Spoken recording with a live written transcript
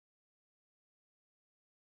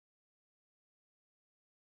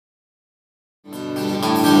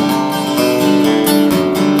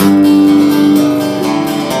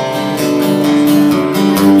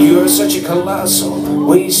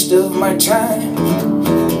waste of my time,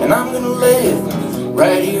 and I'm gonna live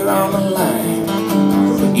right here on the line.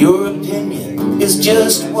 But your opinion is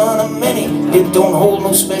just one of many. It don't hold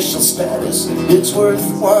no special status, it's worth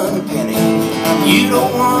 1 penny. You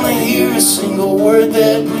don't wanna hear a single word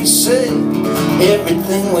that we say.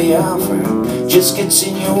 Everything we offer just gets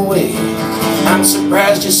in your way. I'm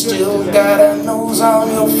surprised you still got a nose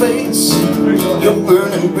on your face. You're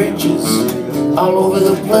burning bridges all over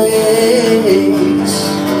the place.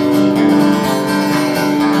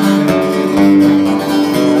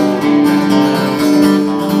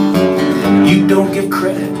 You don't give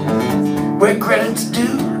credit where credit's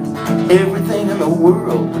due. Everything in the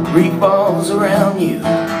world revolves around you.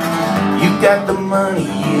 You got the money,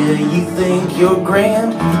 yeah, you think you're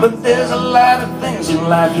grand, but there's a lot of things in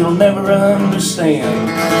life you'll never understand.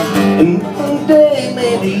 And one day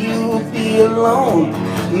maybe you'll be alone,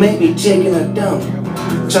 maybe taking a dump,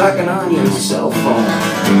 talking on your cell phone.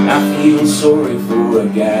 I feel sorry for a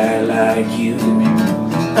guy like you,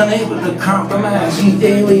 unable to compromise, you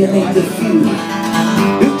alienate the few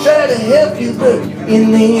who try to help you, but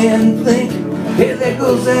in the end think, hey, there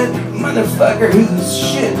goes that motherfucker whose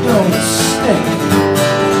shit don't stink.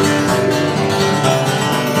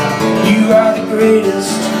 You are the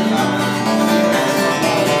greatest.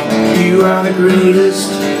 You are the greatest.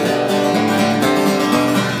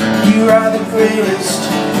 You are the greatest.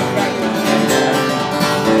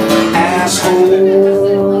 Asshole.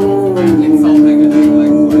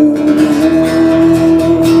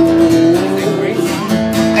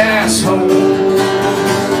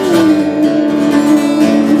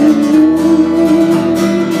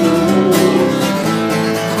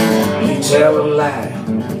 Tell a lie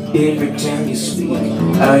every time you speak.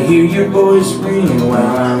 I hear your voice ringing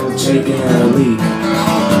while I'm taking a leak.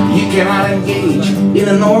 You cannot engage in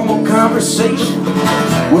a normal conversation.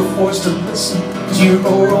 We're forced to listen to your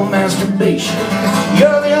oral masturbation.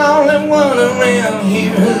 You're the only one around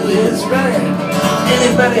here who is right.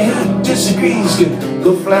 Anybody who disagrees can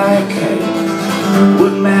go fly a kite.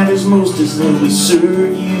 What matters most is that we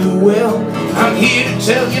serve you well. I'm here to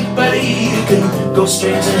tell you, buddy, you can go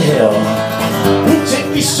straight to hell. We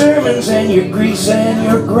take your sermons and your grease and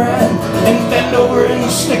your grind and bend over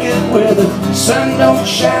and stick it where the sun don't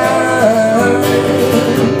shine.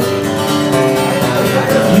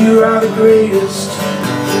 You are the greatest.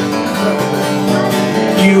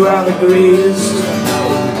 You are the greatest.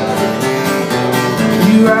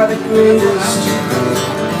 You are the greatest.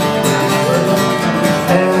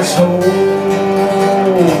 Asshole.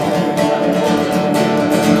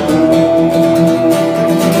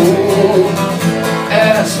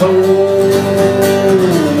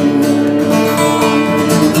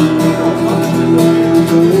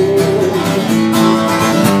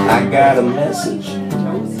 I got a message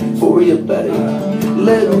for you, buddy.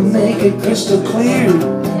 Let me make it crystal clear,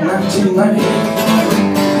 not too money.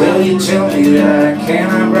 Well, you tell me that I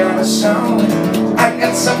cannot write a song. I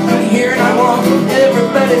got something here and I want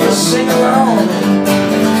everybody to sing along.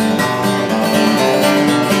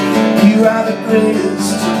 You are the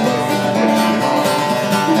greatest.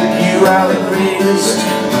 You are the greatest.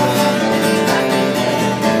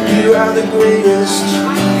 You are the greatest.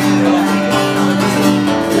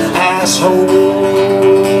 Asshole.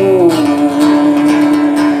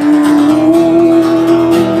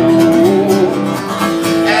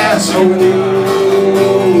 Asshole.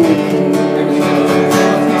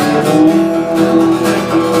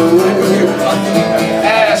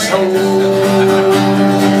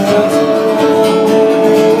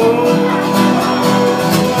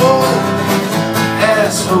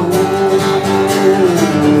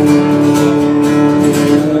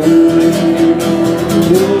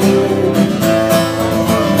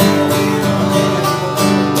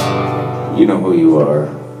 You know who you are.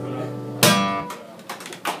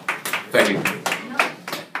 Thank you.